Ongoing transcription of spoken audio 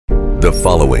The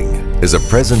following is a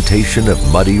presentation of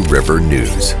Muddy River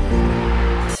News.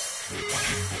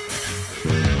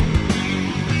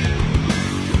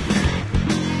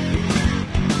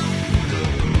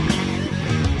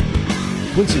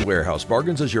 Quincy Warehouse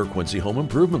Bargains is your Quincy home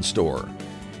improvement store.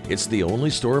 It's the only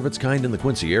store of its kind in the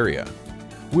Quincy area.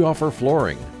 We offer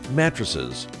flooring,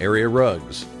 mattresses, area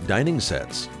rugs, dining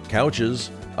sets,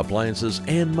 couches, appliances,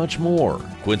 and much more.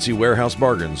 Quincy Warehouse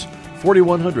Bargains,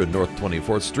 4100 North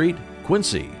 24th Street,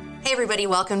 Quincy. Hey everybody,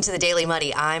 welcome to the Daily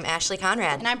Muddy. I'm Ashley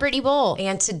Conrad. And I'm Brittany Bull.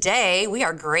 And today we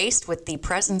are graced with the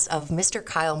presence of Mr.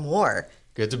 Kyle Moore.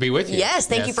 Good to be with you. Yes,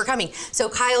 thank you for coming. So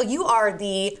Kyle, you are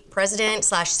the president /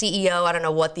 CEO, I don't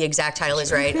know what the exact title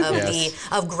is, right, of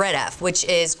of GREDF, which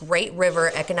is Great River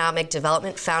Economic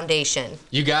Development Foundation.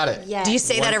 You got it. Yes. Do you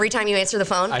say that every time you answer the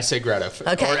phone? I say GREDF.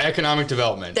 Okay. Or Economic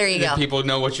Development. There you go. People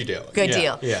know what you do. Good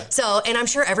deal. Yeah. So, and I'm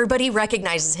sure everybody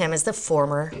recognizes him as the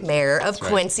former mayor of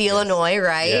Quincy, Illinois,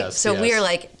 right? Yes, so yes. we are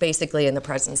like basically in the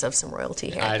presence of some royalty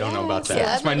here. I don't know about that.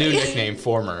 Yeah. It's my new nickname,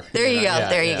 former. There you go. Yeah,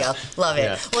 There you go. Love it.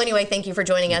 Yeah. Well, anyway, thank you for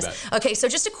joining us. Bet. Okay, so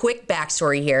just a quick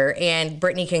backstory here, and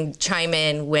Brittany can chime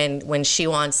in when she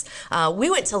wants. We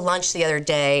went to lunch the other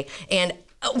day, and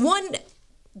one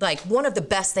of the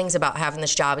best things about having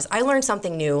this job is I learn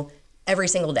something new every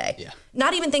single day. Yeah.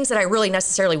 Not even things that I really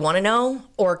necessarily want to know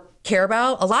or care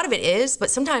about. A lot of it is, but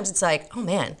sometimes it's like, oh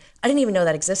man, I didn't even know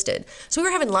that existed. So we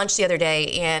were having lunch the other day,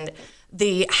 and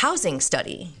the housing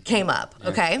study came up. Yeah.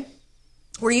 Okay.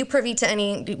 Were you privy to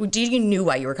any? Did you knew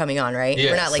why you were coming on, right? Yes,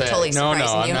 We're not like totally surprising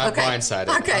I'm you. not Okay.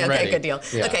 blindsided. Okay, I'm ready. Good deal.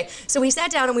 Yeah. Okay, so we sat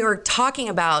down and we were talking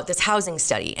about this housing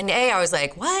study, and I was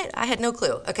like, "What? I had no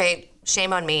clue." Okay,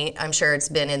 shame on me. I'm sure it's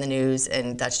been in the news,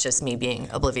 and that's just me being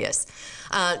oblivious.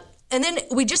 And then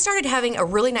we just started having a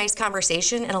really nice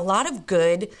conversation, and a lot of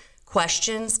good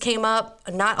questions came up.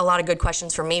 Not a lot of good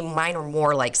questions from me. Mine are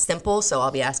more like simple, so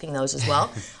I'll be asking those as well.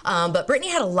 But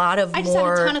Brittany had a lot of I more. just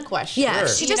have a ton of questions. Yeah, Sure.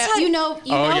 she just had. You know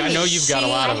I me. know you've got a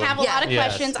lot of I them. have a lot of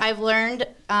Yes. questions. I've learned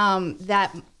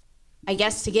that I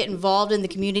guess to get involved in the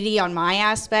community on my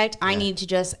aspect, I need to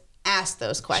just ask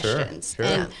those questions. Sure.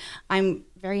 And I'm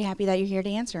very happy that you're here to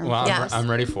answer them. Well, Yes.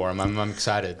 I'm ready for them. I'm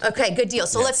excited. Okay, good deal.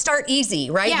 So let's start easy,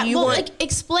 right? Yeah, You well, want-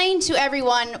 explain to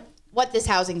everyone what this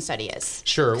housing study is.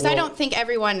 Sure. Because I don't think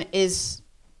everyone is,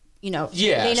 they know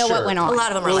sure. what went on. A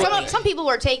lot of them are like me. Some people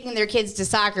were taking their kids to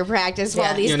soccer practice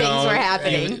while these things were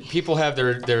happening. People have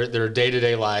their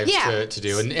day-to-day lives Yeah. to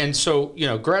do. And so,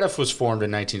 GREDF was formed in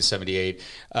 1978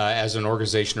 as an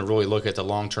organization to really look at the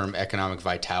long-term economic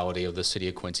vitality of the city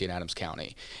of Quincy and Adams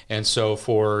County. And so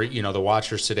for, the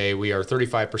watchers today, we are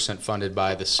 35% funded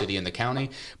by the city and the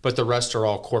county, but the rest are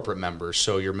all corporate members.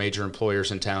 So your major employers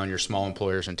in town, your small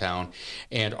employers in town.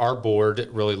 And our board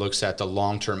really looks at the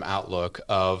long-term outlook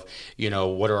of,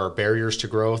 what are our barriers to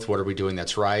growth? What are we doing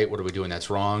that's right? What are we doing that's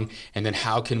wrong? And then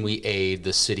how can we aid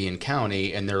the city and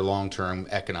county in their long-term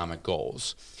economic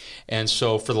goals? And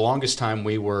so for the longest time,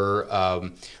 we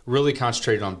were really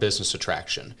concentrated on business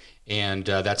attraction. And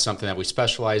that's something that we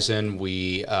specialize in.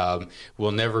 We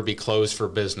will never be closed for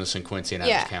business in Quincy and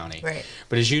Adams County. Right.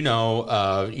 But as you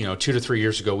know, 2 to 3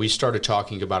 years ago, we started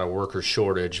talking about a worker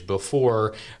shortage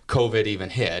before COVID even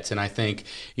hit. And I think,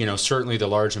 certainly the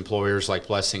large employers like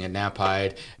Blessing and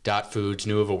Napide, Dot Foods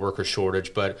knew of a worker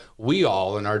shortage, but we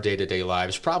all in our day-to-day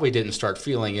lives probably didn't start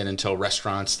feeling it until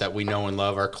restaurants that we know and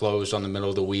love are closed on the middle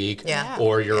of the week. Yeah.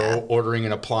 Or you're ordering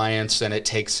an appliance and it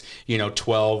takes,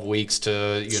 12 weeks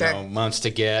to, months to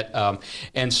get.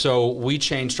 And so we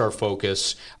changed our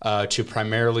focus to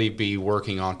primarily be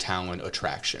working on talent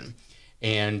attraction.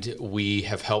 And we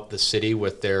have helped the city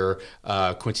with their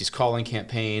Quincy's Calling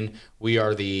campaign. We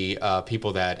are the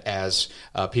people that, as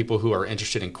people who are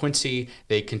interested in Quincy,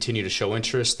 they continue to show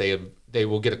interest. They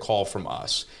will get a call from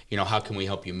us. How can we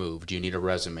help you move? Do you need a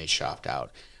resume shopped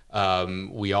out?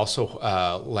 We also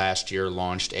last year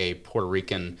launched a Puerto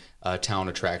Rican talent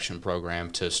attraction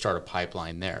program to start a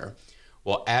pipeline there.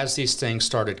 Well, as these things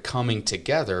started coming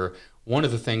together, one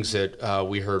of the things that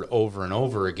we heard over and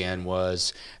over again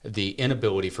was the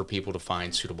inability for people to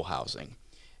find suitable housing.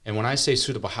 And when I say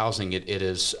suitable housing, it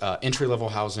is entry-level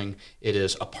housing, it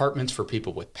is apartments for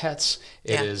people with pets,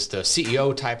 it is the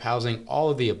CEO type housing, all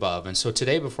of the above. And so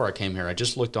today before I came here, I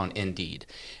just looked on Indeed.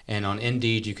 And on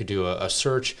Indeed, you could do a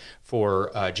search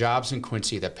for jobs in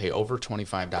Quincy that pay over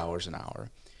 $25 an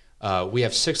hour. We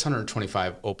have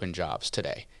 625 open jobs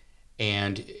today.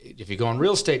 And if you go on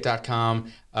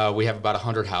realestate.com, we have about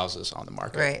 100 houses on the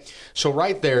market. Right. So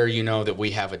right there, you know that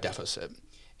we have a deficit.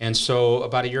 And so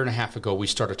about a year and a half ago, we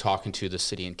started talking to the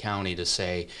city and county to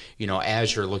say,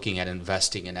 as you're looking at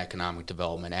investing in economic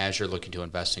development, as you're looking to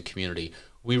invest in community,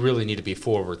 we really need to be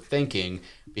forward thinking,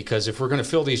 because if we're going to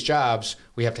fill these jobs,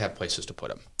 we have to have places to put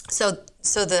them. So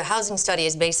the housing study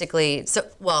is basically,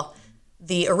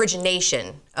 the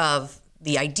origination of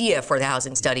the idea for the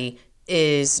housing study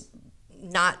is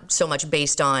not so much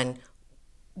based on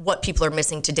what people are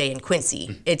missing today in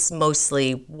Quincy. It's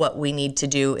mostly what we need to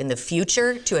do in the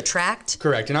future to attract.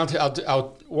 Correct. And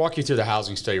I'll walk you through the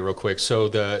housing study real quick. So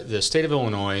the state of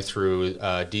Illinois through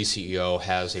DCEO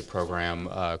has a program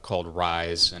called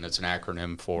RISE, and it's an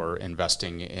acronym for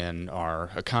investing in our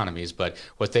economies. But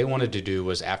what they wanted to do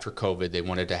was, after COVID, they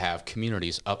wanted to have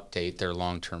communities update their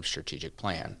long-term strategic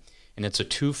plan. And it's a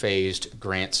two-phased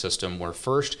grant system where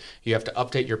first you have to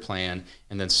update your plan,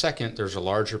 and then second, there's a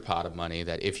larger pot of money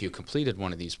that if you completed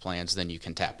one of these plans, then you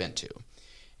can tap into.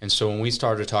 And so when we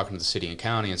started talking to the city and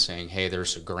county and saying, hey,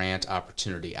 there's a grant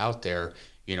opportunity out there,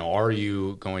 are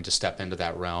you going to step into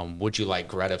that realm? Would you like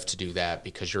GREDF to do that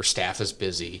because your staff is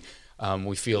busy?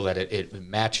 We feel that it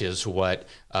matches what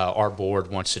our board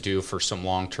wants to do for some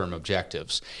long-term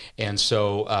objectives. And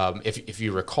so if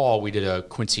you recall, we did a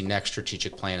Quincy Next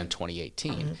strategic plan in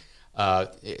 2018.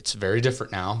 It's very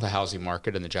different now, the housing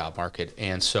market and the job market.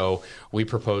 And so we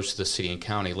proposed to the city and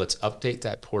county, let's update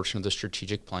that portion of the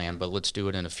strategic plan, but let's do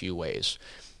it in a few ways.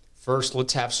 First,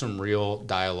 let's have some real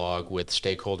dialogue with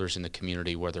stakeholders in the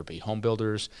community, whether it be home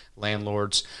builders,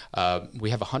 landlords. We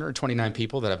have 129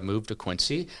 people that have moved to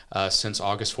Quincy since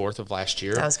August 4th of last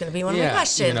year. That was going to be one of my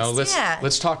questions.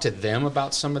 Let's talk to them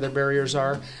about some of their barriers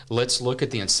are. Let's look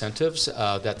at the incentives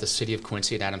that the city of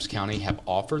Quincy and Adams County have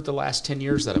offered the last 10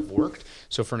 years that have worked.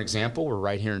 So for an example, we're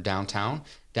right here in downtown.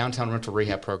 Downtown Rental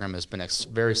Rehab Program has been a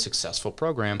very successful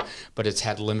program, but it's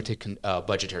had limited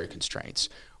budgetary constraints.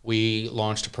 We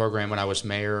launched a program when I was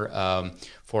mayor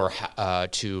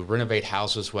to renovate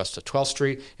houses west of 12th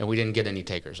Street, and we didn't get any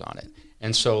takers on it.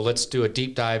 And so let's do a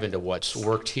deep dive into what's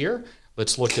worked here.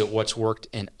 Let's look at what's worked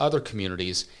in other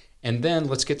communities, and then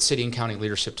let's get city and county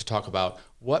leadership to talk about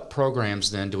what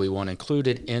programs then do we want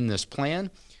included in this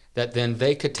plan that then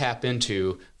they could tap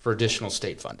into for additional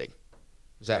state funding.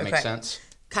 Does that make sense?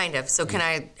 Kind of. So can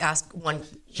I ask one?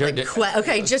 Sure.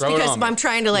 Okay, just because I'm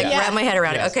trying to wrap my head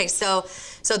around it. Okay, so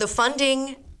the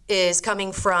funding is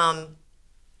coming from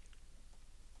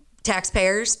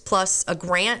taxpayers plus a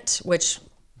grant, which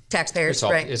taxpayers,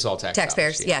 right? It's all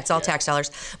taxpayers. Dollars, yeah, it's all tax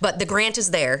dollars. But the grant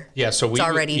is there. Yeah, so we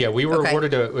were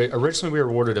awarded originally we were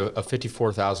awarded a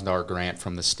 $54,000 grant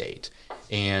from the state.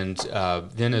 And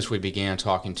then as we began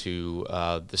talking to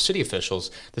the city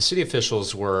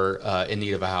officials were in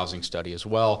need of a housing study as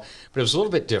well. But it was a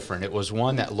little bit different. It was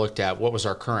one that looked at what was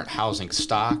our current housing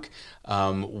stock,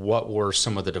 what were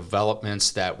some of the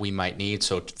developments that we might need.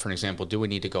 So, for example, do we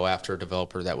need to go after a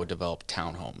developer that would develop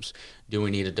townhomes? Do we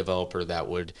need a developer that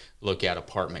would look at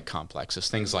apartment complexes,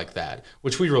 things like that,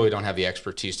 which we really don't have the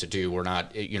expertise to do. We're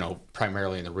not,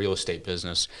 primarily in the real estate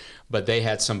business, but they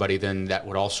had somebody then that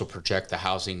would also project the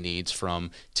housing needs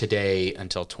from today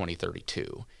until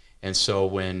 2032. And so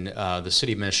when the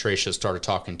city administration started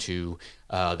talking to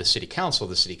the city council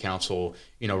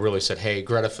really said, hey,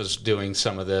 GREDF is doing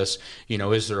some of this,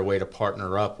 is there a way to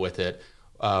partner up with it?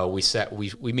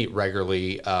 We meet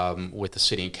regularly with the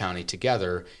city and county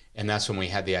together, and that's when we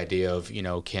had the idea of,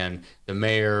 can the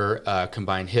mayor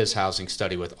combine his housing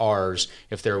study with ours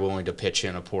if they're willing to pitch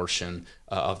in a portion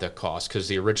of the cost? Because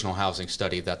the original housing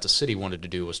study that the city wanted to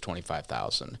do was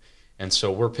 $25,000. And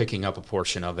so we're picking up a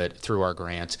portion of it through our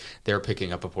grant. They're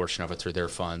picking up a portion of it through their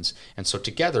funds. And so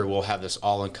together we'll have this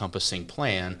all-encompassing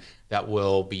plan that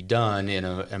will be done in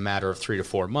a matter of 3 to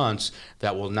 4 months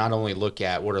that will not only look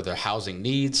at what are the housing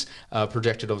needs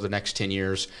projected over the next 10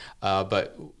 years,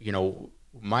 but,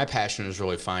 my passion is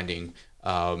really finding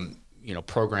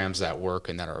programs that work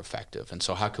and that are effective. And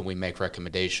so how can we make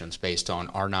recommendations based on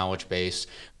our knowledge base,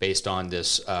 based on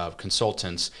this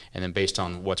consultants, and then based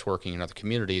on what's working in other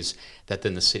communities, that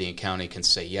then the city and county can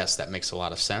say, yes, that makes a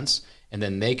lot of sense. And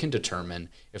then they can determine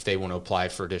if they want to apply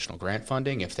for additional grant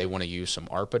funding, if they want to use some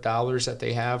ARPA dollars that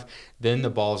they have, then the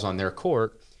ball's on their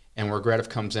court. And where GREDF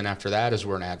comes in after that is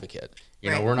we're an advocate.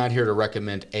 We're not here to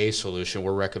recommend a solution.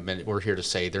 We're here to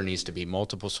say there needs to be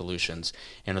multiple solutions,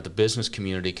 and that the business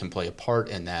community can play a part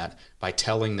in that by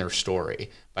telling their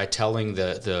story, by telling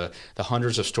the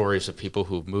hundreds of stories of people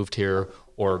who've moved here,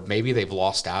 or maybe they've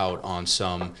lost out on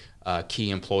some key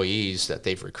employees that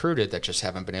they've recruited that just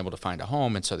haven't been able to find a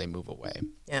home, and so they move away.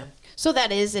 Yeah. So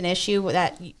that is an issue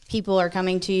that people are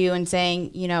coming to you and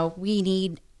saying, we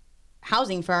need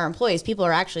housing for our employees. People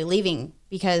are actually leaving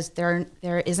because there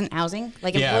isn't housing?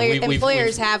 Like Yeah,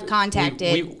 employers have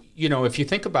contacted. If you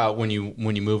think about when you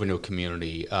move into a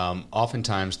community,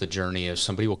 oftentimes the journey is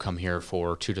somebody will come here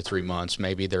for 2 to 3 months.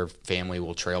 Maybe their family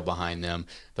will trail behind them.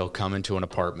 They'll come into an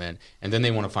apartment, and then they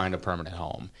want to find a permanent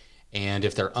home. And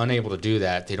if they're unable to do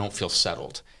that, they don't feel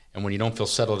settled. And when you don't feel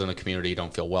settled in a community, you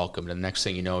don't feel welcomed. And the next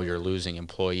thing you know, you're losing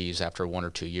employees after 1 or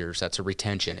 2 years. That's a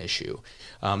retention issue.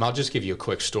 I'll just give you a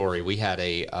quick story. We had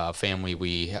a family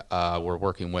we were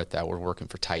working with that were working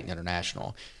for Titan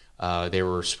International. They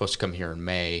were supposed to come here in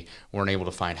May, weren't able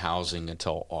to find housing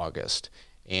until August.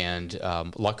 And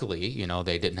luckily,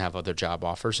 they didn't have other job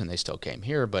offers and they still came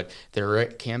here. But there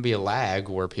can be a lag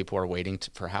where people are waiting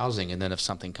for housing. And then if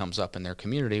something comes up in their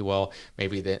community, well,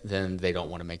 maybe then they don't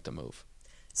want to make the move.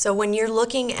 So when you're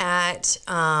looking at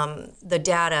the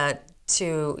data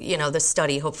to, the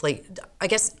study, hopefully, I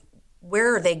guess,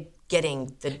 where are they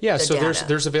getting the so data?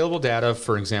 there's available data,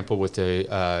 for example, with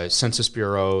the Census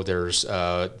Bureau, there's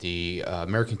the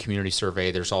American Community Survey,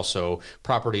 there's also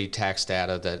property tax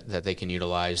data that they can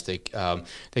utilize. They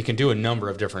can do a number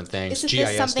of different things. Isn't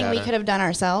this something we could have done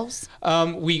ourselves?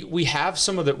 We have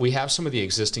some of the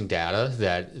existing data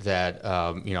that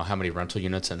how many rental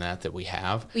units and that we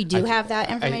have. We do have that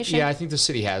information? I think the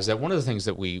city has that. One of the things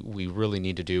that we really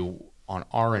need to do on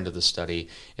our end of the study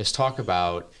is talk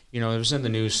about, it was in the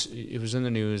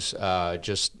news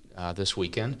just this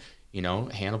weekend,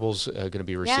 Hannibal's going to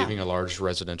be receiving a large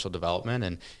residential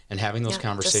development and having those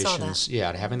conversations,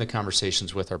 having the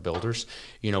conversations with our builders,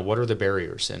 what are the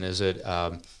barriers, and is it,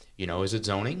 is it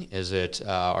zoning? Is it,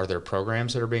 are there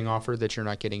programs that are being offered that you're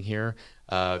not getting here?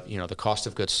 The cost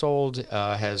of goods sold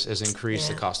has increased,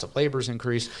 the cost of labor's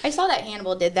increased. I saw that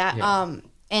Hannibal did that,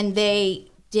 and they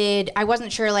did, I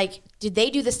wasn't sure, did they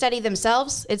do the study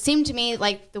themselves? It seemed to me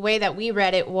like the way that we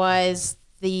read it was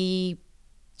the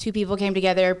two people came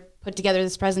together, put together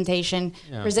this presentation,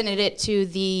 presented it to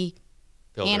the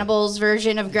Hannibal's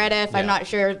version of GREDF. I'm not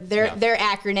sure their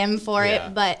acronym for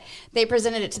it, but they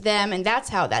presented it to them, and that's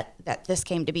how that this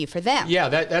came to be for them. Yeah,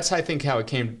 that's I think how it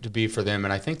came to be for them,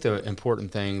 and I think the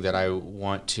important thing that I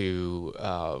want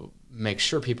to make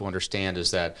sure people understand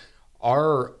is that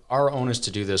our onus to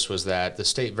do this was that the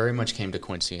state very much came to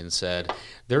Quincy and said,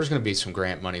 there's going to be some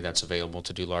grant money that's available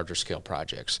to do larger scale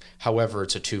projects. However,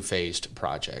 it's a two-phased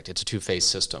project. It's a two-phase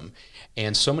system.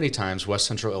 And so many times West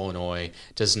Central Illinois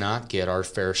does not get our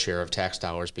fair share of tax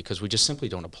dollars because we just simply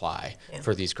don't apply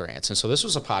for these grants. And so this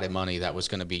was a pot of money that was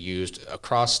going to be used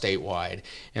across statewide.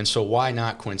 And so why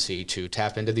not Quincy to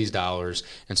tap into these dollars?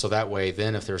 And so that way,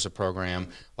 then if there's a program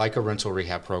like a rental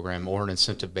rehab program or an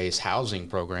incentive-based housing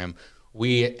program,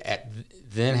 we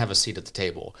then have a seat at the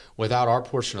table. Without our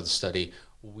portion of the study,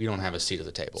 we don't have a seat at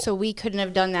the table. So we couldn't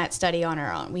have done that study on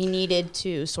our own. We needed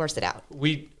to source it out.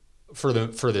 For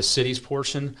the city's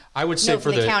portion, I would say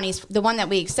for the counties, the one that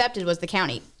we accepted was the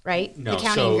county, right? No, the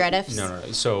county and GREDFs. No.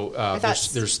 So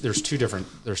there's two different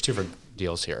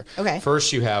deals here. Okay.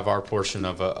 First, you have our portion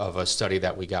of a study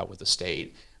that we got with the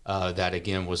state. That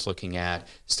again was looking at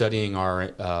studying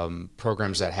our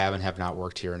programs that have not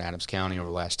worked here in Adams County over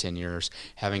the last 10 years,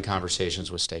 having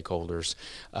conversations with stakeholders,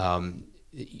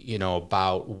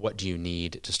 about what do you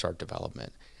need to start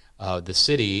development. The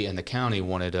city and the county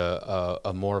wanted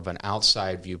a more of an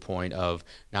outside viewpoint of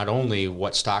not only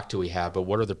what stock do we have, but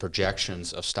what are the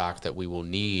projections of stock that we will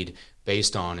need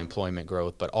based on employment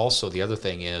growth. But also the other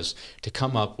thing is to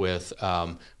come up with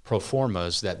pro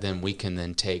formas that then we can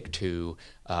then take to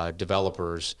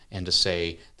developers and to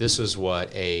say, this is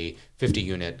what a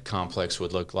 50-unit complex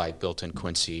would look like built in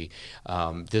Quincy.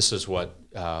 This is what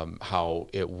how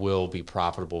it will be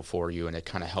profitable for you, and it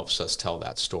kind of helps us tell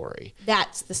that story.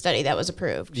 That's the study that was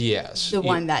approved. Yes. The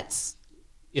one that's...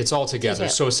 It's all together.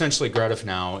 Detailed. So essentially GREDF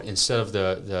now, instead of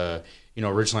the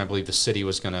originally I believe the city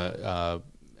was going to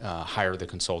hire the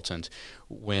consultant.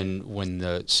 When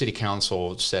the city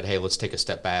council said, hey, let's take a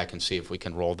step back and see if we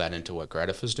can roll that into what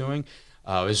GREDF is doing,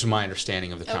 this is my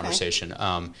understanding of the conversation.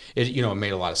 It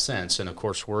made a lot of sense. And of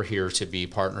course, we're here to be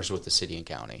partners with the city and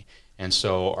county. And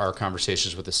so our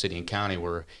conversations with the city and county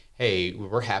were, hey,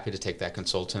 we're happy to take that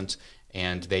consultant,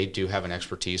 and they do have an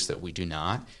expertise that we do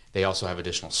not. They also have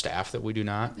additional staff that we do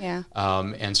not. Yeah.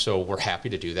 And so we're happy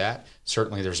to do that.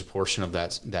 Certainly there's a portion of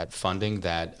that funding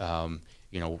that,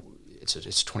 it's a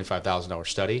 $25,000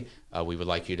 study. We would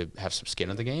like you to have some skin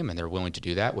in the game, and they're willing to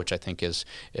do that, which I think is,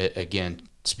 again,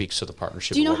 speaks to the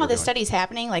partnership. Do you know how the study's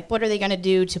happening? Like, what are they going to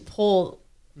do to pull?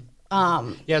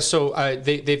 So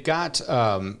they've got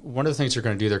one of the things they're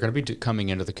going to do. They're going to be coming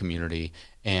into the community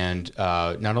and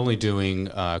not only doing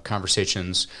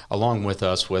conversations along with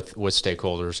us with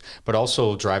stakeholders, but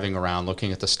also driving around,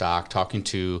 looking at the stock, talking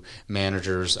to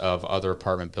managers of other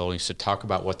apartment buildings to talk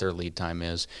about what their lead time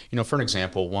is. For an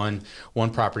example, one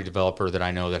property developer that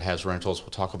I know that has rentals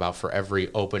will talk about for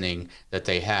every opening that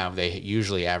they have, they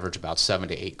usually average about 7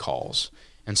 to 8 calls.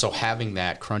 And so having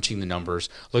that, crunching the numbers,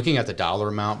 looking at the dollar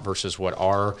amount versus what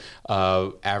our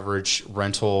average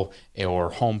rental or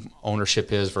home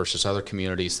ownership is versus other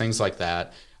communities, things like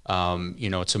that.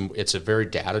 It's a very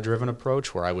data-driven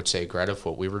approach, where I would say GREDF,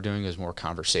 what we were doing is more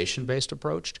conversation-based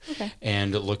approach. Okay.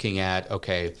 And looking at,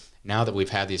 okay, now that we've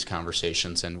had these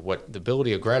conversations, and what the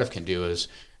ability of GREDF can do is,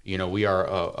 we are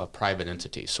a private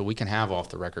entity, so we can have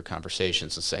off-the-record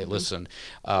conversations and say, listen,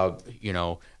 let's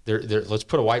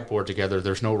put a whiteboard together.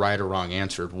 There's no right or wrong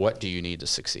answer. What do you need to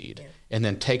succeed? Yeah. And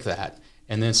then take that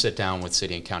and then sit down with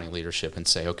city and county leadership and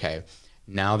say, okay,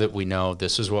 now that we know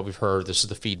this is what we've heard, this is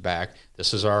the feedback,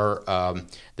 this is our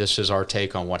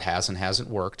take on what has and hasn't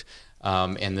worked,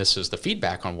 and this is the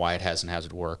feedback on why it has and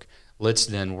hasn't worked. Let's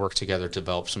then work together to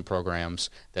develop some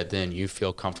programs that then you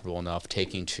feel comfortable enough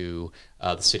taking to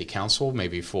the city council,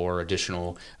 maybe for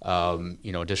additional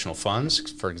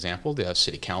funds. For example, the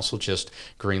city council just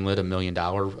greenlit $1 million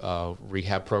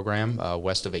rehab program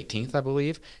west of 18th, I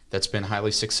believe. That's been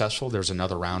highly successful. There's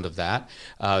another round of that.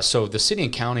 So the city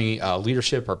and county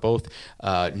leadership are both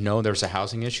know there's a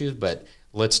housing issue, but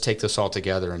let's take this all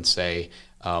together and say,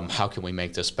 how can we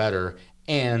make this better?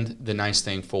 And the nice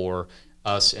thing for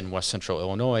us in West Central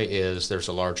Illinois is there's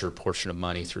a larger portion of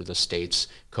money through the state's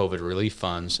COVID relief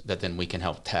funds that then we can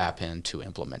help tap in to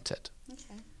implement it.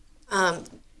 Okay.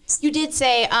 You did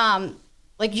say,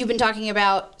 like you've been talking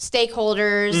about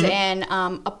stakeholders and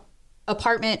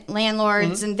apartment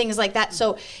landlords and things like that.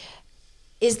 So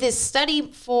is this study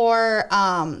for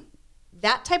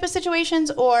that type of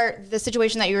situations, or the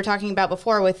situation that you were talking about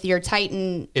before with your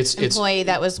Titan employee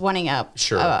that was wanting a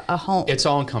home? It's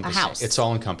all encompassing. A house. It's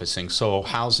all encompassing. So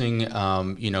housing,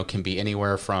 can be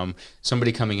anywhere from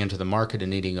somebody coming into the market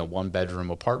and needing a 1-bedroom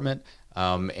apartment.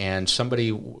 And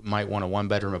somebody might want a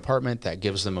 1-bedroom apartment that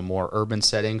gives them a more urban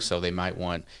setting. So they might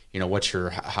want, what's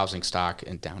your housing stock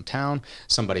in downtown?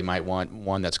 Somebody might want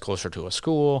one that's closer to a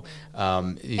school.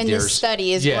 And this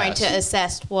study is going to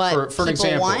assess what for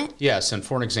people want? Yes, and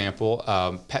for an example,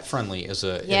 pet friendly is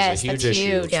a huge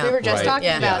issue. Huge. Yeah. We were just talking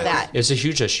about that. It's a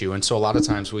huge issue. And so a lot of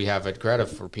times we have at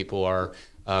GREDF where people are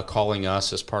calling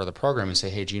us as part of the program and say,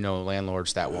 hey, do you know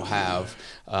landlords that will have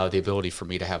the ability for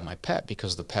me to have my pet?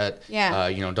 Because the pet,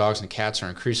 dogs and cats are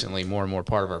increasingly more and more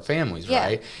part of our families,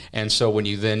 right? And so when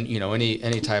you then,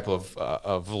 any type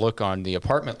of look on the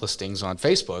apartment listings on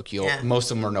Facebook,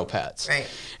 most of them are no pets. Right.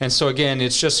 And so again,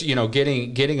 it's just,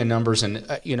 getting a numbers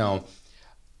and,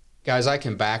 guys, I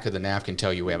can back of the napkin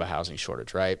tell you we have a housing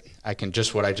shortage, right? I can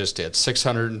just what I just did,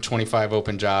 625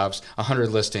 open jobs, 100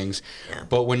 listings. Yeah.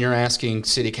 But when you're asking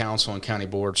city council and county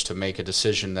boards to make a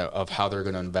decision of how they're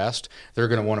going to invest, they're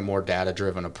going to want a more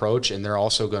data-driven approach, and they're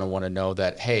also going to want to know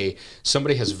that, hey,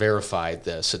 somebody has verified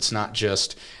this. It's not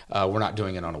just we're not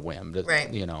doing it on a whim.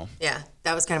 Right. Yeah,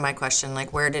 that was kind of my question.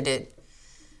 Like, where did it?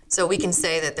 So we can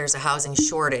say that there's a housing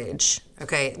shortage,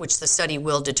 okay, which the study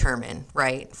will determine,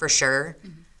 right, for sure.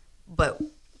 Mm-hmm. But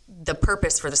the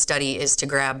purpose for the study is to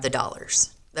grab the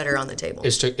dollars that are on the table.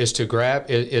 Is to grab.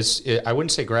 I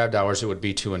wouldn't say grab dollars. It would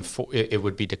be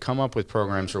to come up with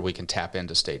programs where we can tap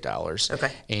into state dollars. Okay.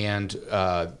 And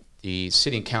the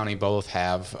city and county both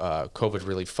have COVID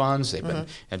relief funds. They've been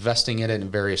investing in it in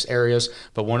various areas.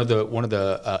 But one of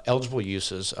the eligible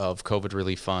uses of COVID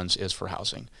relief funds is for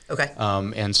housing. Okay.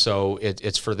 And so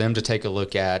it's for them to take a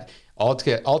look at.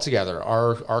 Altogether,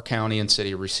 our county and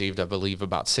city received, I believe,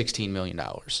 about $16 million.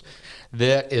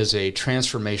 That is a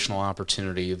transformational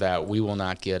opportunity that we will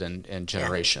not get in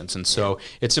generations. And so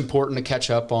it's important to catch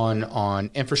up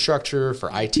on infrastructure, for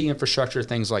IT infrastructure,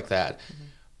 things like that. Mm-hmm.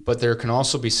 But there can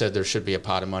also be said there should be a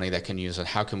pot of money that can use it.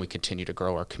 How can we continue to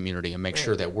grow our community and make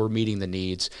sure that we're meeting the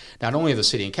needs, not only of the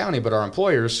city and county, but our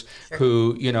employers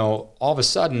who, all of a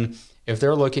sudden, if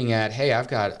they're looking at, hey, I've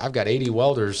got 80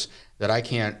 welders that I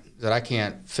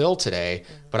can't fill today,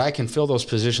 but I can fill those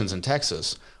positions in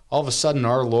Texas. All of a sudden,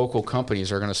 our local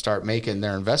companies are going to start making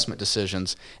their investment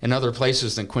decisions in other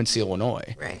places than Quincy,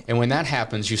 Illinois. Right. And when that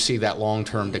happens, you see that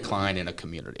long-term decline in a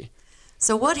community.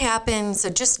 So what happens,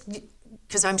 just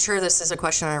because I'm sure this is a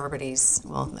question on everybody's,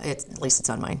 at least it's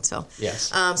on mine. So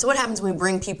yes. So what happens when we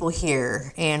bring people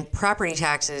here and property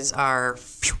taxes are...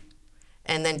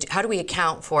 And then how do we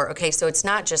account for, so it's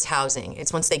not just housing.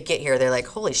 It's once they get here, they're like,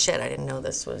 holy shit, I didn't know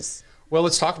this was. Well,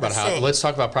 let's talk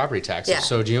about property taxes. Yeah.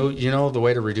 So do you know the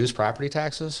way to reduce property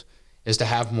taxes is to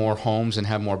have more homes and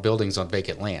have more buildings on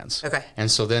vacant lands. Okay. And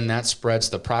so then that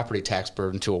spreads the property tax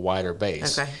burden to a wider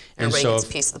base. Okay. And Everybody so gets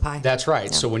a piece of the pie. That's right.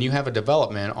 Yeah. So when you have a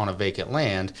development on a vacant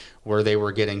land where they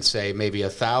were getting, say, maybe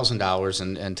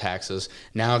 $1,000 in taxes,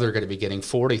 now they're going to be getting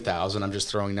 $40,000. I'm just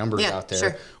throwing numbers out there.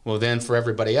 Sure. Well, then for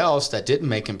everybody else that didn't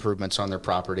make improvements on their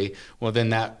property, well, then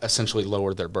that essentially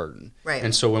lowered their burden. Right.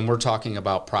 And so when we're talking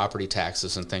about property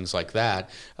taxes and things like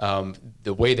that,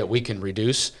 the way that we can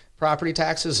reduce property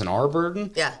taxes and our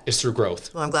burden is through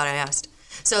growth. Well, I'm glad I asked.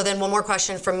 So then one more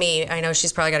question from me. I know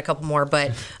she's probably got a couple more,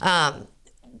 but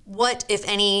what, if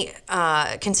any,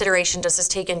 consideration does this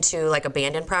take into like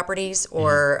abandoned properties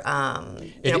or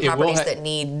properties that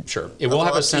need? Sure, it will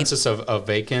have a census of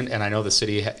vacant, and I know the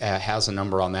city has a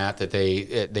number on that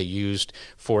they used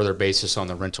for their basis on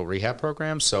the rental rehab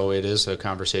program. So it is a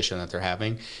conversation that they're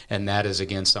having, and that is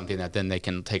again something that then they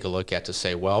can take a look at to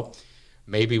say, well,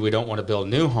 maybe we don't want to build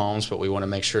new homes, but we want to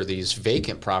make sure these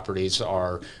vacant properties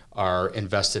are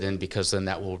invested in, because then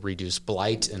that will reduce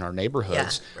blight in our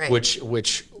neighborhoods, which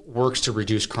works to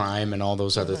reduce crime and all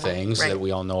those other things that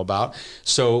we all know about.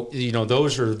 So,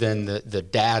 those are then the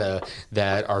data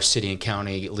that our city and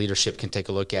county leadership can take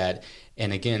a look at.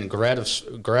 And again, GREDF's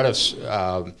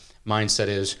mindset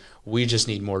is we just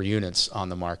need more units on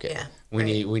the market. Yeah, we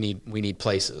need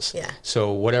places. Yeah.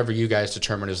 So whatever you guys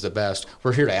determine is the best,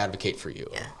 we're here to advocate for you.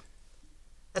 Yeah.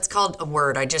 That's called a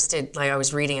word. I just did, I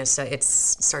was reading it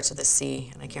starts with a C,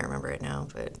 and I can't remember it now,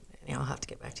 but I'll have to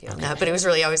get back to you on that. But it was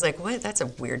really, I was like, what? That's a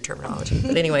weird terminology.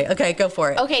 But anyway, okay, go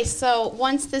for it. Okay, so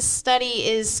once this study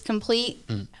is complete,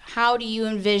 how do you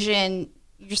envision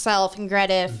yourself and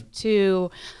GREDF to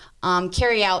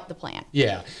carry out the plan?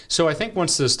 Yeah. So I think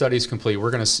once the study is complete,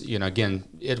 we're going to, again,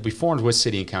 it'll be formed with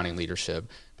city and county leadership,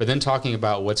 but then talking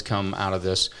about what's come out of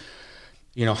this,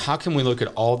 how can we look at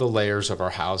all the layers of our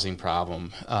housing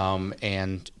problem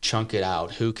and chunk it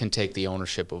out? Who can take the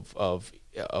ownership of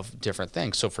different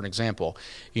things? So for an example,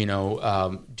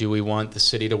 do we want the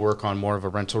city to work on more of a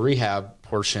rental rehab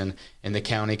portion and the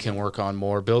county can work on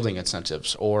more building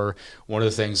incentives? Or one of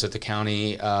the things that the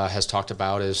county has talked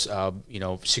about is,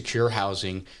 secure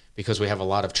housing, because we have a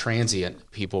lot of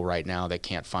transient people right now that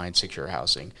can't find secure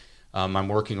housing. I'm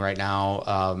working right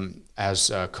now as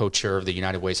a co-chair of the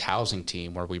United Way's housing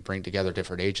team, where we bring together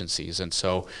different agencies. And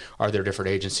so are there different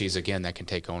agencies, again, that can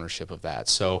take ownership of that?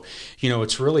 So,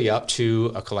 it's really up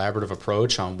to a collaborative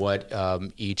approach on what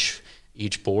each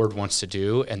board wants to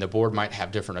do, and the board might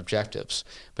have different objectives.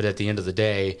 But at the end of the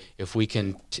day, if we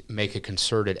can make a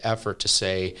concerted effort to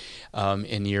say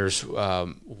in years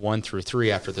 1 through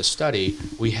 3 after the study,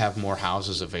 we have more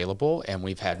houses available and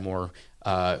we've had more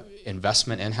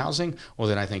investment in housing, well,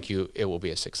 then I think it will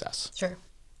be a success. Sure.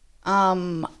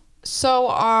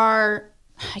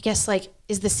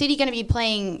 Is the city going to be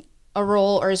playing a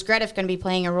role, or is GREDF going to be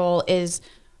playing a role? Is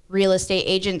real estate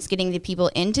agents getting the people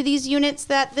into these units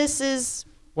that this is?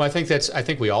 Well, I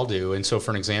think we all do. And so for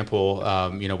an example,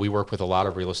 we work with a lot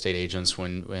of real estate agents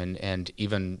and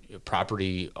even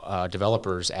property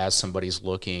developers as somebody's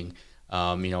looking,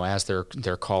 as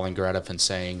they're calling GREDF and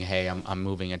saying, hey, I'm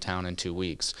moving in town in 2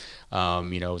 weeks.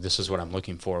 This is what I'm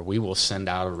looking for. We will send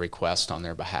out a request on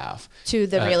their behalf to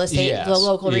the real estate, yes. the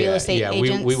local real estate agents.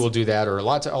 Yeah, we will do that. Or a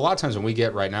lot of times when we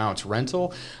get right now, it's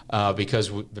rental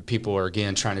because the people are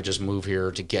again trying to just move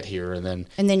here to get here, and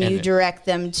then you direct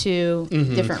them to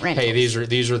different rentals. Hey,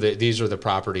 these are the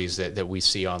properties that we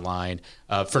see online.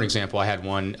 For an example, I had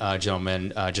one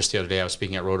gentleman just the other day. I was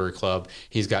speaking at Rotary Club.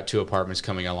 He's got 2 apartments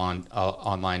coming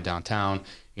online downtown.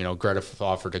 GREDF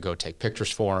offered to go take pictures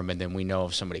for him, and then we know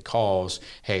if somebody calls,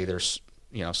 hey, there's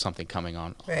something coming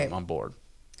on board.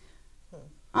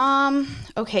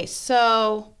 Okay,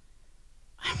 so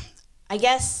I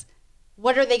guess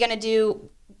what are they going to do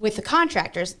with the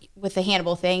contractors with the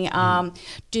Hannibal thing?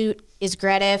 Is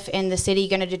GREDF and the city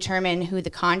going to determine who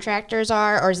the contractors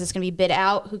are, or is this going to be bid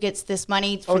out? Who gets this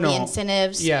money for the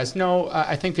incentives? Yes, no.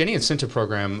 I think any incentive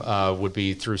program would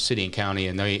be through city and county,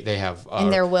 and they have.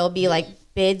 And there will be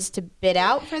bids to bid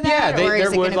out for that? Yeah,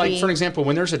 there would. For an example,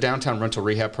 when there's a downtown rental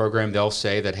rehab program, they'll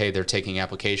say that, hey, they're taking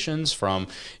applications from,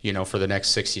 for the next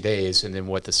 60 days. And then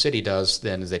what the city does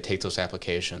then is they take those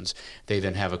applications. They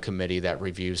then have a committee that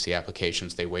reviews the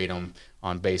applications. They weight them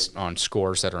based on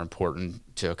scores that are important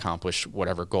to accomplish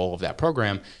whatever goal of that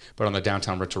program. But on the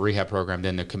downtown rental rehab program,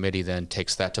 then the committee then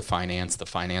takes that to finance. The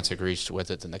finance agrees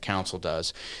with it, then the council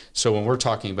does. So when we're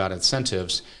talking about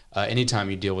incentives,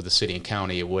 anytime you deal with the city and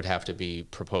county, it would have to be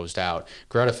proposed out.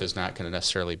 GREDF is not going to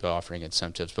necessarily be offering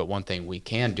incentives, but one thing we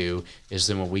can do is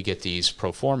then when we get these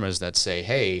pro formas that say,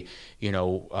 hey,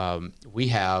 we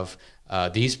have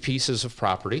these pieces of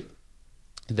property,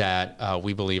 that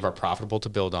we believe are profitable to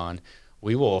build on,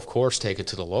 we will, of course, take it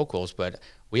to the locals, but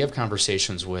we have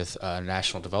conversations with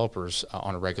national developers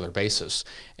on a regular basis,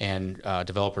 and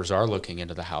developers are looking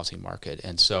into the housing market.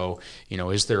 And so,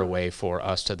 is there a way for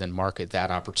us to then market that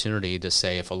opportunity to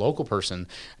say, if a local person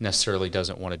necessarily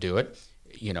doesn't want to do it,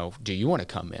 do you want to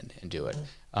come in and do it?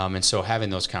 And so having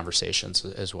those conversations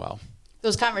as well.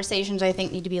 Those conversations, I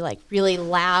think, need to be like really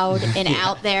loud and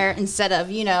out there instead of,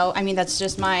 that's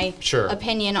just my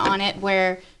opinion on it,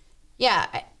 where,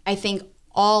 I think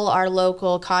all our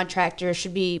local contractors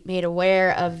should be made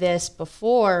aware of this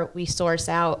before we source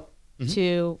out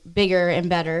to bigger and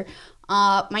better.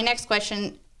 My next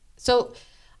question, so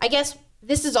I guess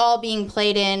this is all being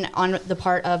played in on the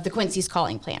part of the Quincy's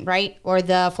Calling Plan, right? Or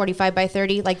the 45 by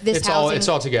 30, like this housing. It's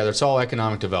all together. It's all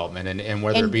economic development, and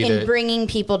whether it be and bringing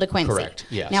people to Quincy. Correct.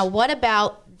 Yes. Now, what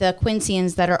about the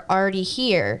Quincyans that are already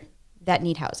here that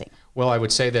need housing? Well, I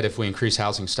would say that if we increase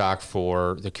housing stock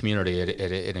for the community,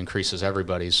 it increases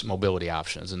everybody's mobility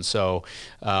options. And so,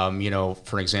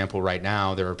 for example, right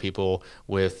now there are people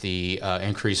with the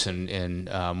increase in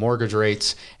mortgage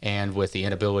rates and with the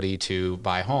inability to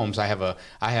buy homes. I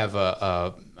have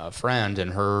a friend,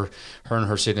 and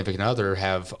her significant other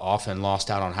have often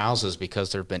lost out on houses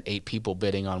because there have been 8 people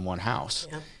bidding on one house,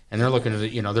 and they're looking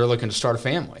to start a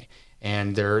family.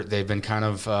 And they've been kind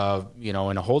of, in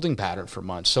a holding pattern for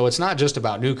months. So it's not just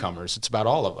about newcomers; it's about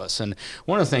all of us. And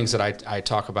one of the things that I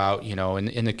talk about, in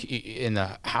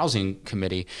the housing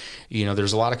committee,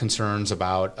 there's a lot of concerns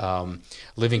about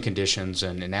living conditions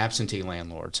and absentee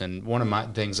landlords. And one of my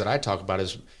things that I talk about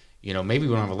is, maybe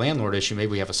we don't have a landlord issue,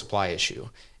 maybe we have a supply issue.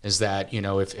 Is that,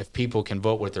 if people can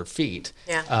vote with their feet,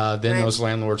 then those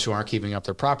landlords who aren't keeping up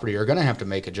their property are going to have to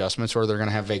make adjustments, or they're going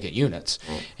to have vacant units.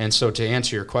 And so to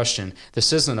answer your question,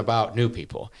 this isn't about new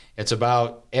people. It's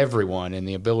about everyone and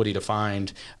the ability to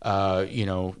find,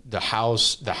 the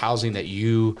housing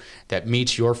that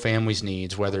meets your family's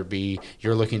needs, whether it be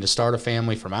you're looking to start a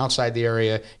family from outside the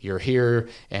area, you're here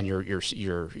and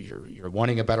you're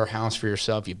wanting a better house for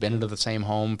yourself. You've been into the same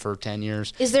home for 10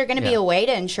 years. Is there going to be a way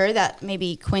to ensure that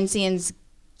maybe Quincyans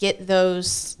get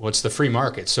those? Well, it's the free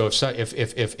market. So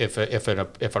if an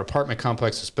apartment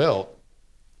complex is built,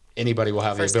 anybody will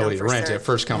have the ability to rent it.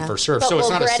 First come, first serve. So it's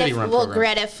not a city-run program. Will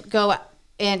GREDF go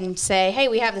and say, "Hey,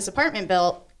 we have this apartment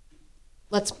built.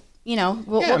 Let's."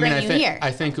 We'll bring you here.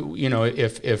 I think,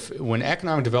 if when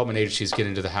economic development agencies get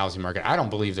into the housing market, I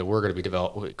don't believe that we're going to be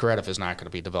GREDF is not going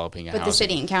to be developing a housing. But the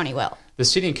city and county will. The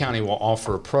city and county will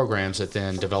offer programs that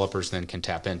then developers then can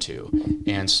tap into.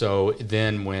 And so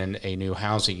then when a new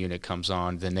housing unit comes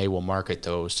on, then they will market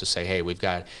those to say, hey, we've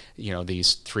got,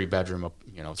 these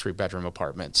 3-bedroom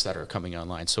apartments that are coming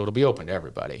online. So it'll be open to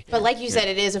everybody. But like you said,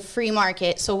 it is a free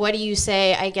market. So what do you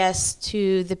say, I guess,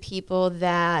 to the people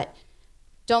that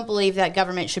don't believe that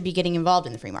government should be getting involved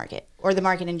in the free market or the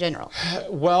market in general?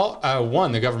 Well,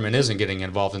 one, the government isn't getting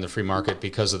involved in the free market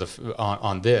because of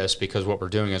because what we're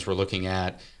doing is we're looking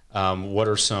at what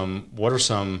are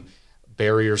some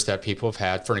barriers that people have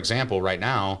had. For example, right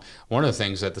now, one of the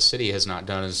things that the city has not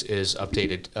done is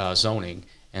updated zoning.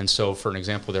 And so, for an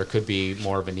example, there could be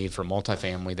more of a need for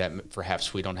multifamily that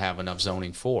perhaps we don't have enough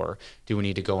zoning for. Do we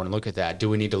need to go and look at that? Do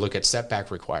we need to look at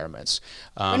setback requirements?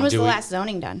 When was the last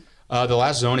zoning done? The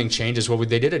last zoning changes,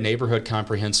 they did a neighborhood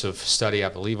comprehensive study, I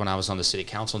believe, when I was on the city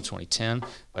council in 2010,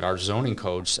 but our zoning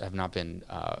codes have not been,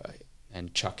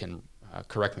 and Chuck can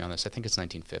correct me on this, I think it's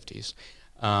 1950s.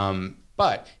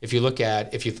 But if you want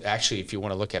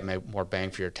to look at more bang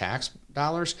for your tax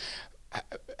dollars,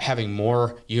 having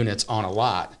more units on a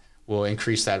lot will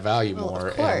increase that value more.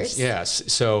 Of course. Yes.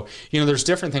 So, there's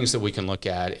different things that we can look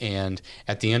at. And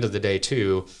at the end of the day,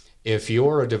 too, if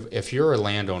you're a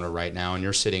landowner right now and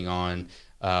you're sitting on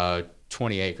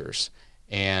 20 acres,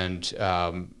 and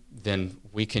then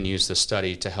we can use the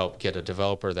study to help get a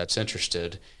developer that's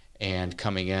interested and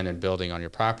coming in and building on your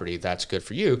property, that's good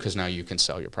for you because now you can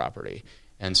sell your property.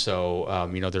 And so,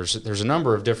 there's a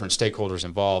number of different stakeholders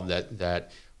involved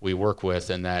that we work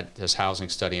with, and that this housing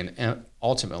study and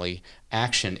ultimately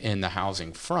action in the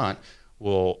housing front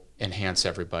will enhance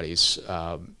everybody's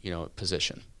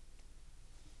position.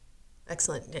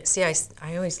 Excellent. See,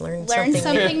 I always learn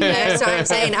something new. That's what I'm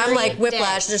saying. I'm like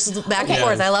whiplash, just back and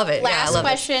forth. I love it. Last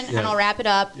question, and I'll wrap it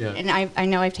up. Yeah. And I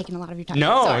know I've taken a lot of your time.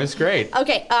 No, sorry. It's great.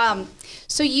 Okay.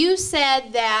 So you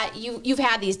said that you've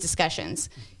had these discussions.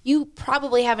 You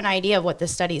probably have an idea of what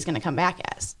this study is going to come back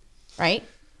as, right?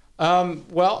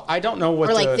 Well, I don't know what.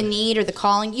 Or like the need or the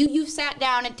calling. You've sat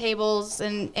down at tables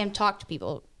and talked to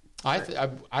people.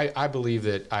 I believe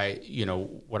that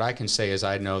what I can say is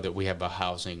I know that we have a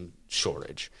housing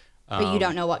shortage. But you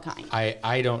don't know what kind.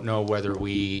 I don't know whether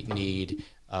we need,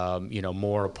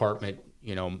 more apartment,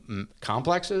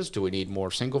 complexes. Do we need more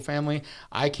single family?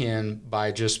 I can,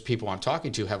 by just people I'm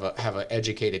talking to, have an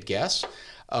educated guess,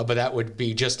 but that would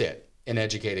be just it. An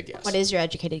educated guess. What is your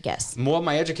educated guess? Well,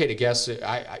 my educated guess,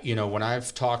 when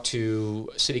I've talked to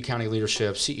city, county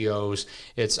leadership, CEOs,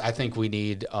 I think we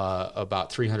need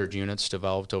about 300 units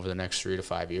developed over the next 3 to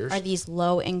 5 years. Are these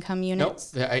low income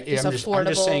units? Nope. I'm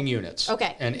just saying units.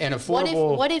 Okay. And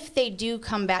affordable. What if they do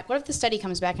come back? What if the study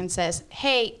comes back and says,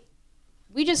 hey,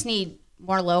 we just need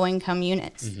more low income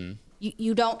units. Mm-hmm.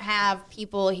 You don't have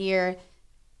people here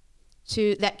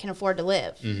that can afford to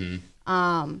live.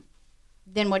 Mm-hmm.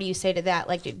 Then what do you say to that?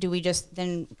 Like, do we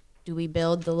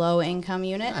build the low income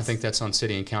units? I think that's on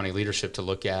city and county leadership to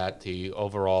look at the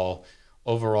overall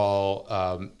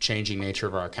changing nature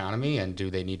of our economy, and do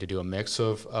they need to do a mix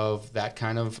of that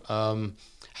kind of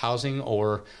housing,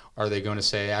 or are they going to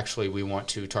say, actually, we want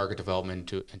to target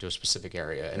development into a specific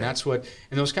area? And that's what,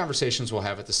 and those conversations we'll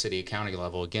have at the city and county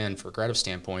level. Again, for a GREDF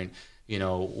standpoint,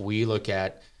 we look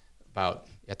at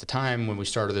at the time when we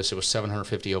started this, it was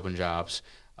 750 open jobs.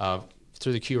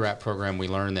 Through the QRAP program, we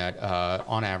learned that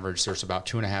on average, there's about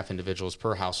 2.5 individuals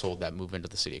per household that move into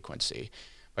the city of Quincy.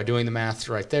 By doing the math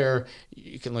right there,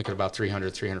 you can look at about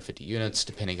 300, 350 units,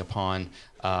 depending upon,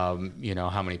 how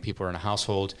many people are in a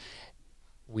household.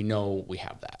 We know we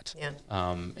have that. Yeah.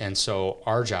 And so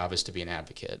our job is to be an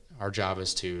advocate. Our job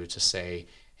is to say,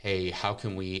 hey, how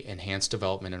can we enhance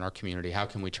development in our community? How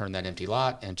can we turn that empty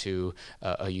lot into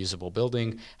a usable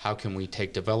building? How can we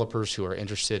take developers who are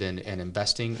interested in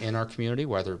investing in our community,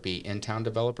 whether it be in-town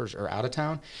developers or out of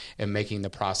town, and making the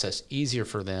process easier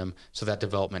for them so that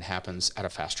development happens at a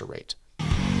faster rate?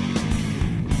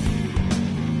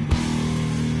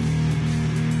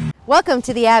 Welcome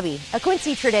to the Abbey, a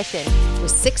Quincy tradition. With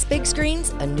 6 big screens,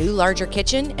 a new larger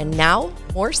kitchen, and now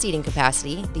more seating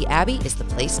capacity, the Abbey is the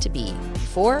place to be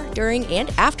before, during,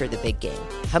 and after the big game.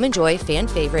 Come enjoy fan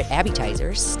favorite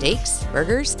appetizers, steaks,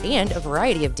 burgers, and a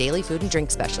variety of daily food and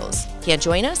drink specials. Can't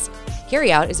join us?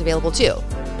 Carryout is available too.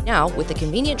 Now with a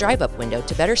convenient drive-up window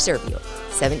to better serve you.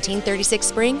 1736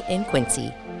 Spring in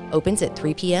Quincy. Opens at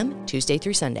 3 p.m. Tuesday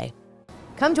through Sunday.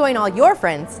 Come join all your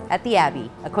friends at the Abbey,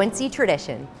 a Quincy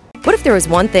tradition. What if there was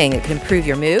one thing that could improve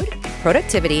your mood,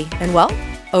 productivity, and, well,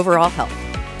 overall health?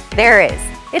 There is.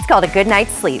 It's called a good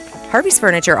night's sleep. Harvey's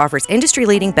Furniture offers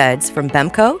industry-leading beds from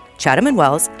Bemco, Chatham &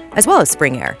 Wells, as well as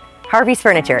Spring Air. Harvey's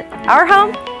Furniture. Our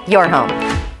home, your home.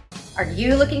 Are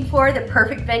you looking for the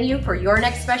perfect venue for your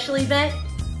next special event?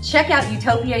 Check out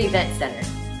Utopia Event Center.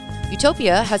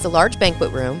 Utopia has a large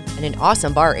banquet room and an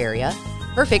awesome bar area,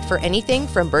 perfect for anything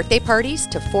from birthday parties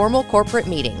to formal corporate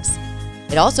meetings.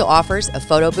 It also offers a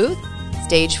photo booth,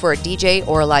 stage for a DJ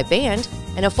or a live band,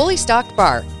 and a fully stocked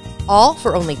bar, all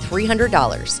for only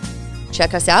 $300.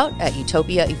 Check us out at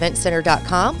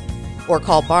utopiaeventcenter.com or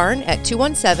call Barn at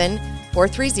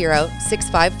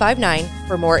 217-430-6559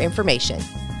 for more information.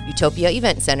 Utopia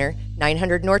Event Center,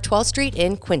 900 North 12th Street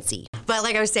in Quincy. But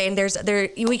like I was saying,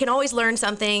 we can always learn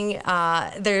something.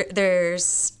 There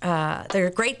are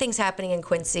great things happening in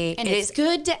Quincy. And it's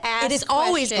good to ask. It is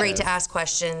always great to ask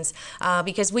questions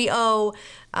because we owe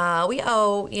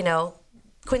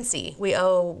Quincy. We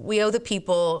owe the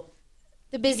people,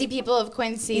 the busy people of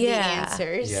Quincy, the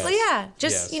answers. Yes. So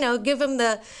just give them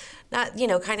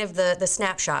kind of the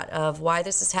snapshot of why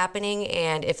this is happening,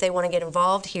 and if they want to get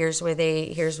involved, here's where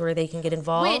they can get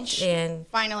involved. Which,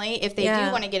 finally, if they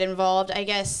do want to get involved, I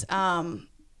guess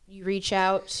you reach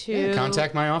out to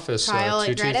contact my office, Kyle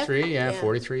 223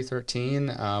 4313,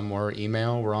 or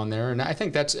email. We're on there, and I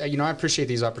think that's I appreciate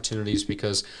these opportunities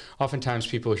because oftentimes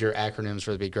people hear acronyms,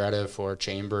 whether it be GREDF or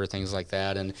chamber, things like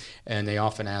that, and they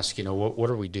often ask, what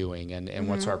are we doing, and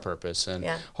what's our purpose, and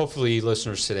hopefully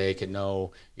listeners today can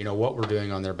know what we're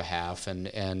doing on their behalf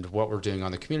and what we're doing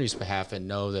on the community's behalf, and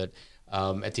know that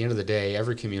at the end of the day,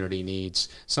 every community needs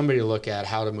somebody to look at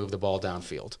how to move the ball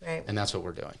downfield, and that's what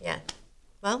we're doing. Yeah.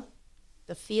 Well,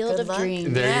 the field of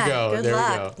dreams. There you go. Good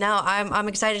luck. No, I'm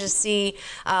excited to see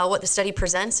what the study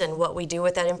presents and what we do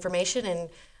with that information, and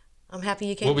I'm happy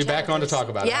you came. We'll be back on to talk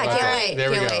about it. Yeah, can't wait. There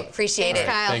we go. Appreciate it.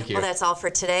 Kyle. Thank you. Well, that's all for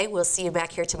today. We'll see you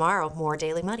back here tomorrow. More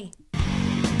Daily Muddy.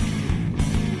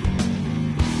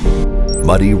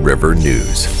 Muddy River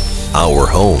News. Our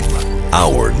home,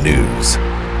 our news.